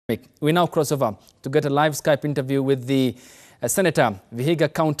We now cross over to get a live Skype interview with the Senator,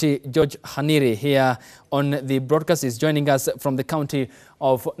 Vihiga County, George Khaniri, here on the broadcast. Is joining us from the county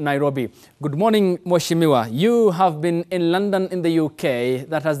of Nairobi. Good morning, Mheshimiwa. You have been in London in the UK,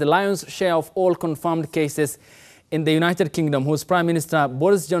 that has the lion's share of all confirmed cases in the United Kingdom, whose Prime Minister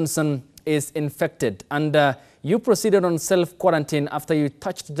Boris Johnson is infected. And you proceeded on self-quarantine after you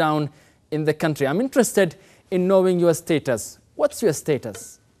touched down in the country. I'm interested in knowing your status. What's your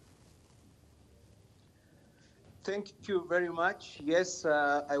status? Thank you very much. Yes,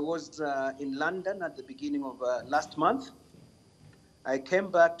 I was in London at the beginning of last month. I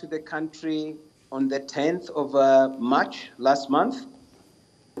came back to the country on the 10th of March last month,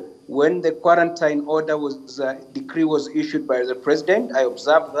 when the quarantine order decree was issued by the president. I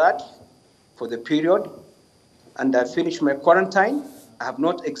observed that for the period, and I finished my quarantine. I have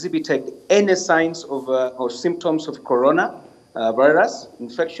not exhibited any signs of or symptoms of corona virus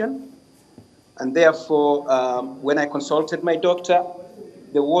infection. And therefore, when I consulted my doctor,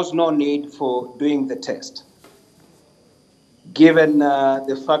 there was no need for doing the test, given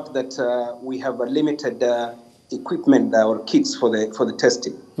the fact that we have a limited equipment or kits for the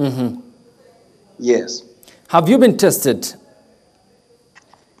testing. Mm-hmm. Yes. Have you been tested?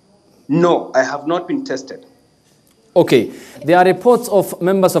 No, I have not been tested. Okay. There are reports of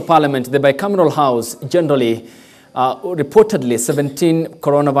members of parliament, the bicameral house generally, reportedly 17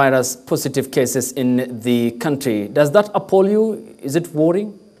 coronavirus positive cases in the country. Does that appall you? Is it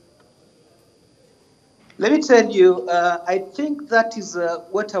worrying? Let me tell you, I think that is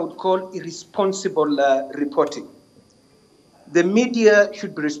what I would call irresponsible reporting. The media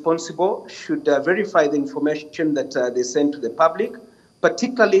should be responsible, should verify the information that they send to the public,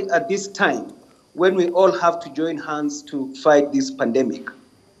 particularly at this time when we all have to join hands to fight this pandemic.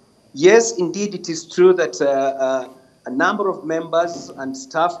 Yes, indeed, it is true that a number of members and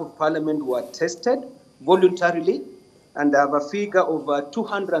staff of parliament were tested voluntarily, and I have a figure of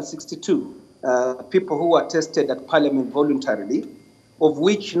 262 people who were tested at parliament voluntarily, of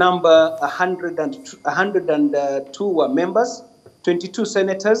which number 102 were members, 22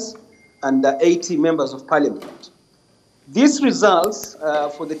 senators, and 80 members of parliament. These results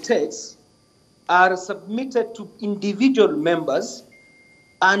for the tests are submitted to individual members,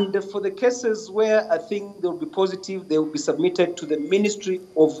 and for the cases where I think they will be positive, they will be submitted to the Ministry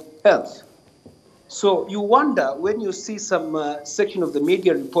of Health. So you wonder when you see some section of the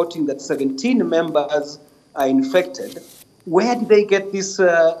media reporting that 17 members are infected, where did they get this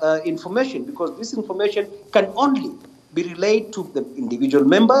information? Because this information can only be relayed to the individual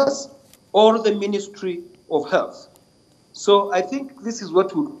members or the Ministry of Health. So I think this is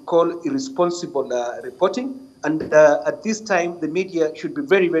what we would call irresponsible reporting. And at this time, the media should be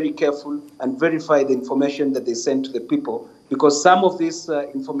very, very careful and verify the information that they send to the people, because some of this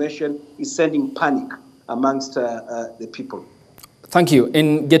information is sending panic amongst the people. Thank you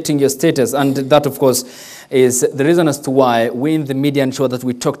in getting your status, and that, of course, is the reason as to why we in the media ensure that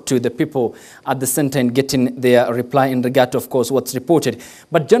we talk to the people at the center and getting their reply in regard to, of course, what's reported.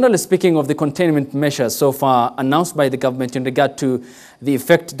 But generally speaking of the containment measures so far announced by the government in regard to the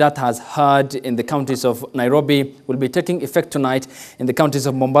effect that has had in the counties of Nairobi will be taking effect tonight in the counties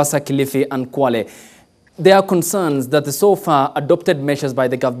of Mombasa, Kilifi, and Kwale. There are concerns that the so far adopted measures by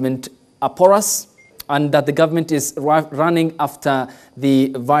the government are porous, and that the government is running after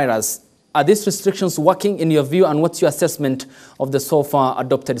the virus. Are these restrictions working in your view, and what's your assessment of the so far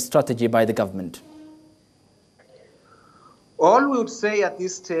adopted strategy by the government? All we would say at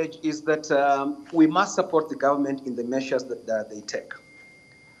this stage is that we must support the government in the measures that they take.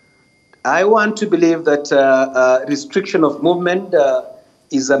 I want to believe that restriction of movement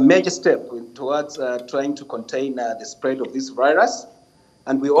is a major step towards trying to contain the spread of this virus.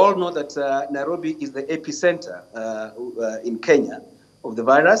 And we all know that Nairobi is the epicenter in Kenya of the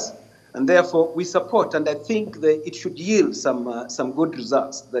virus, and therefore we support, and I think that it should yield some good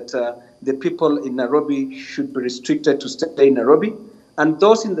results, that the people in Nairobi should be restricted to stay in Nairobi, and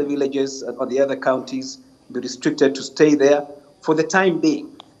those in the villages or the other counties be restricted to stay there for the time being.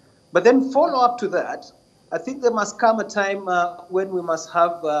 But then follow up to that, I think there must come a time when we must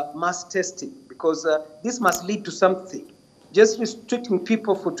have mass testing, because this must lead to something. Just restricting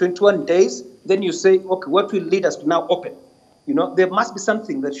people for 21 days, then you say, okay, what will lead us to now open? You know, there must be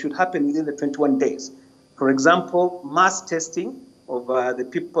something that should happen within the 21 days. For example, mass testing of the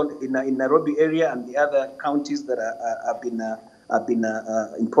people in Nairobi area and the other counties that have been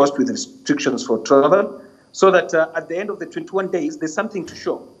imposed with restrictions for travel, so that at the end of the 21 days, there's something to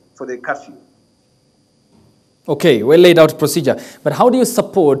show for the curfew. Okay, well laid out procedure. But how do you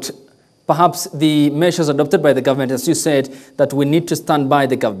support perhaps the measures adopted by the government, as you said, that we need to stand by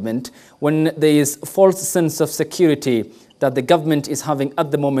the government when there is false sense of security that the government is having at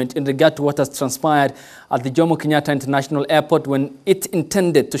the moment in regard to what has transpired at the Jomo Kenyatta International Airport when it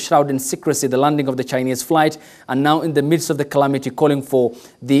intended to shroud in secrecy the landing of the Chinese flight, and now in the midst of the calamity calling for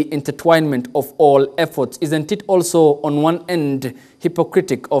the intertwinement of all efforts. Isn't it also on one end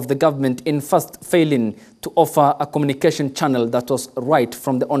hypocritic of the government in first failing to offer a communication channel that was right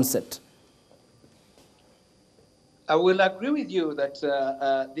from the onset? I will agree with you that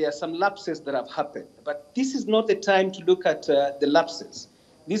there are some lapses that have happened, but this is not the time to look at the lapses.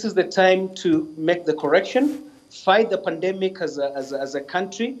 This is the time to make the correction, fight the pandemic as a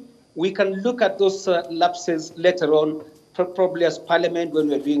country. We can look at those lapses later on, probably as Parliament when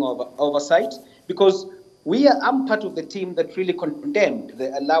we're doing oversight, because I'm part of the team that really condemned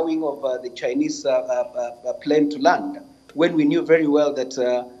the allowing of the Chinese plane to land when we knew very well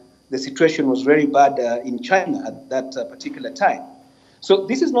that the situation was very bad in China at that particular time. So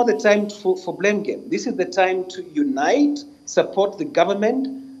this is not the time for blame game. This is the time to unite, support the government,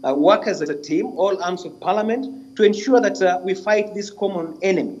 work as a team, all arms of parliament, to ensure that we fight this common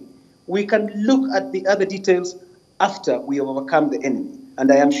enemy. We can look at the other details after we have overcome the enemy. And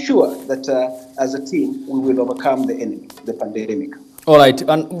I am sure that as a team, we will overcome the enemy, the pandemic. All right,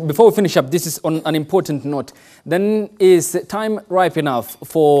 and before we finish up, this is on an important note. Then is time ripe enough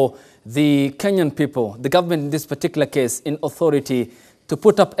for the Kenyan people, the government in this particular case, in authority, to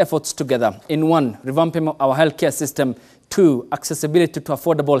put up efforts together in 1, revamping our healthcare system, 2, accessibility to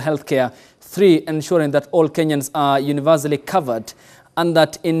affordable healthcare, 3, ensuring that all Kenyans are universally covered, and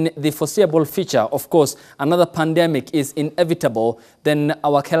that in the foreseeable future, of course, another pandemic is inevitable, then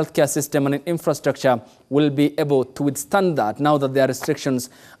our healthcare system and infrastructure will be able to withstand that now that there are restrictions,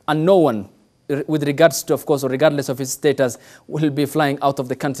 and no one, with regards to, of course, or regardless of his status, will be flying out of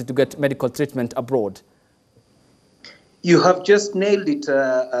the country to get medical treatment abroad. You have just nailed it,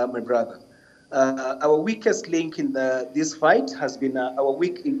 my brother. Our weakest link in this fight has been our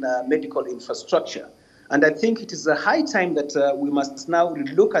weak in medical infrastructure. And I think it is a high time that we must now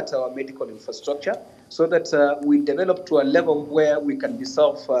look at our medical infrastructure so that we develop to a level where we can be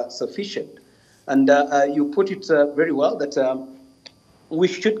self-sufficient. And you put it very well that we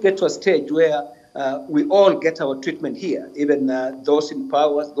should get to a stage where we all get our treatment here, even those in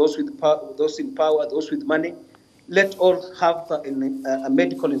power, those with money. Let all have a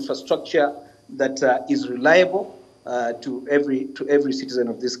medical infrastructure that is reliable to every citizen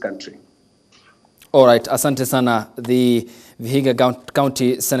of this country. All right, asante sana. The Vihiga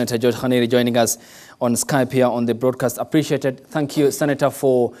County Senator George Khaniri joining us on Skype here on the broadcast. Appreciated. Thank you, Senator,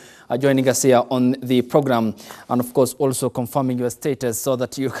 for joining us here on the program, and of course also confirming your status so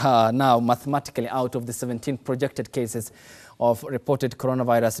that you are now mathematically out of the 17 projected cases of reportedly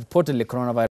coronavirus.